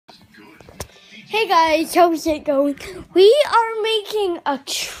Hey guys, how's it going? We are making a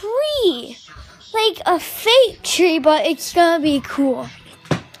tree, like a fake tree, but it's gonna be cool.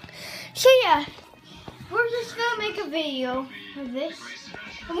 So yeah, we're just gonna make a video of this.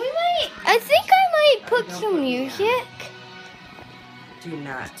 And I think I might put some music. Do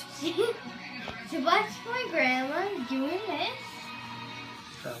not. So that's my grandma doing this.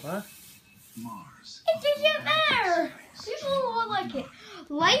 Bella. It doesn't matter. People will like it.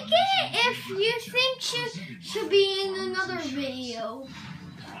 Like it if you think she should be in another video.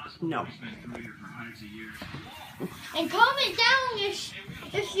 No. And comment down if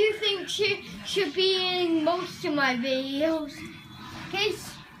you think she should be in most of my videos.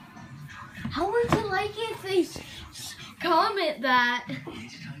 Guys, how would you like it if they comment that? I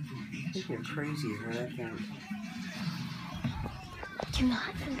think you're crazy is what I think. Do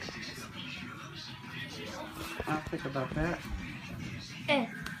not think. I'll think about that.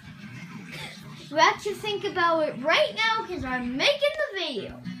 We have to think about it right now because I'm making the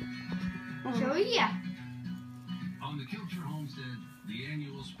video. So yeah. On the Kilcher Homestead, the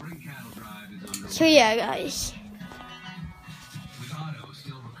annual spring cattle drive is underway. So yeah, guys. With Otto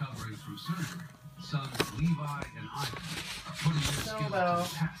still recovering from surgery, sons Levi and Ivan are putting their skills to the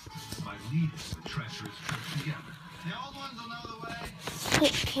test by leading the treacherous trip together. The old ones will know the way.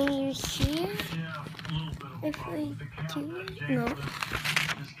 Can you see it? Yeah, a little bit of a If problem we with the cat do that it? Jane No. lived with.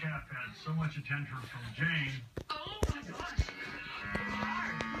 This cat had so much attention from Jane. Oh my gosh!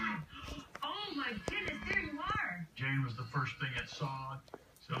 Oh my goodness, there you are! Jane was the first thing it saw.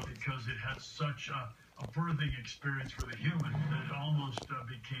 So because it had such a birthing experience for the human, that it almost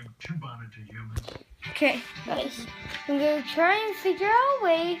became too bonded to humans. Okay, guys. I'm gonna try and figure out a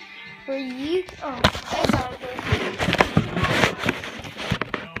way for you. Oh, I got it.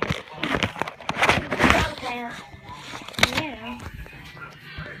 Okay. Yeah. Hey,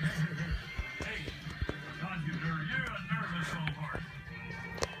 Todd, you're a nervous old heart.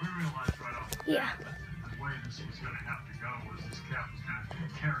 We realized right off the bat Yeah. the way this was going to have to go was this cat was going to have to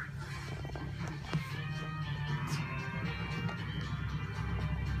carry her.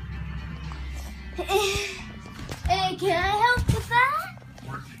 Can I help with that?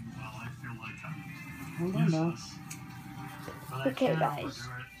 Working well, I feel like I I'm don't know. useless. But Okay, I can't guys. overdo it.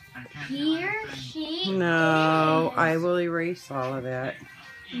 I can't do Here anything. she No, is. I will erase all of that.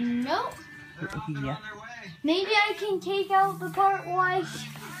 Nope. Yeah. Maybe I can take out the part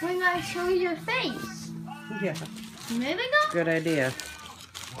when I show your face. Yeah. Maybe not. Good idea.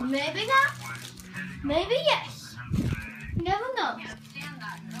 Maybe not. Maybe yes. You never know.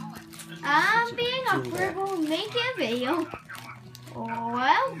 I'm being awkward. We'll make a video.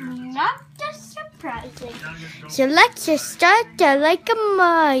 Well, not just surprising. So let's just start like a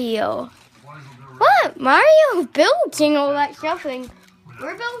Mario. What? Mario building all that stuff, and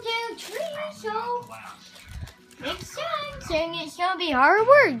we're building a tree, so makes sense. And it's gonna be hard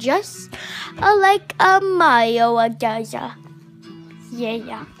work, just like a Mario does. Yeah.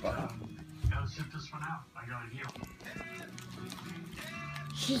 Gotta sit this one out. I gotta heal.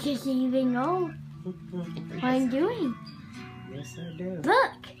 She doesn't even know what I'm doing. Yes, I do.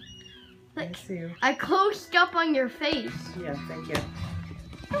 Look, I see you. I closed up on your face. Yeah, thank you.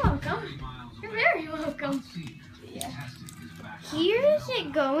 You're welcome. You're very welcome. Yeah. Here's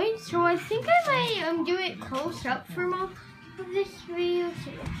it going. So I think I might do it close up for most of this video.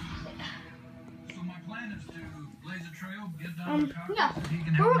 So, So my plan is to blaze a trail, get down to Carter, yeah. so he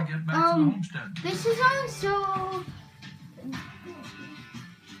can help me get back to the homestead. This is also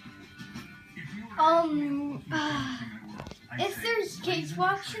if there's kids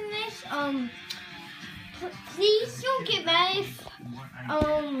watching this, please don't get mad if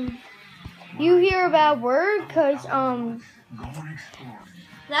you hear a bad word, cause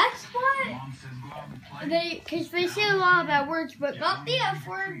that's what because they say a lot of bad words, but not the F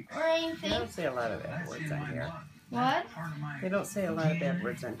word or They anything. don't say a lot of bad words on here. What? They don't say a lot of bad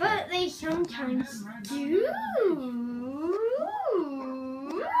words on here. But they sometimes do.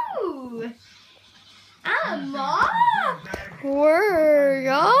 I'm awkward.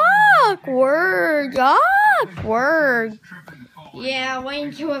 Yeah, wait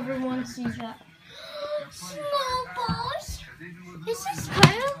until everyone sees that. Snowballs. This is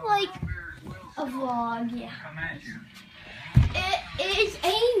kind of like a vlog, yeah. It is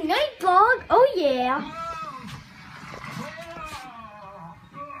a night vlog. Oh yeah.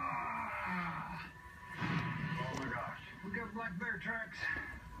 Oh my gosh. We got black bear tracks.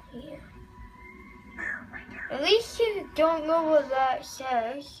 Yeah. Bear right there. At least you don't know what that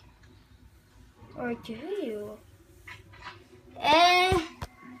says. Or do you? And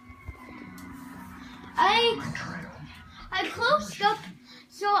I closed up,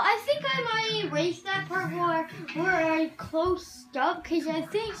 so I think I might erase that part where I closed up, because I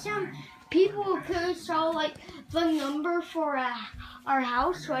think some people could saw like the number for our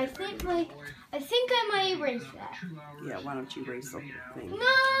house, so I think I might erase that. Yeah, why don't you erase the whole thing? No,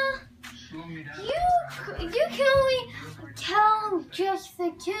 you can only tell just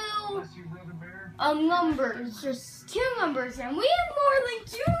the two numbers, just two numbers, and we have more than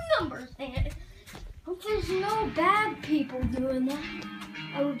two numbers. And hope there's no bad people doing that.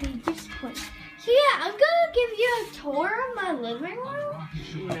 I would be disappointed. So yeah, I'm gonna give you a tour of my living room.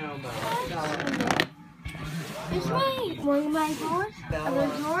 No, but This is one of my doors, other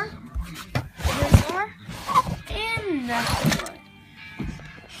door, and that door.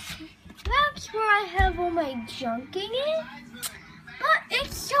 That's where I have all my junk in it, but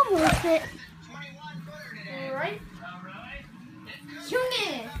it's still worth it. Alright? Tune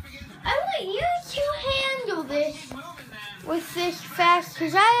in. I want you to handle this with this fast,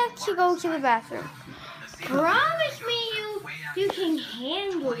 because I have to go to the bathroom. Promise me you can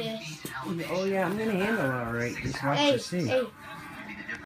handle this. oh yeah, I'm gonna handle it all right. Just watch to see. Hey,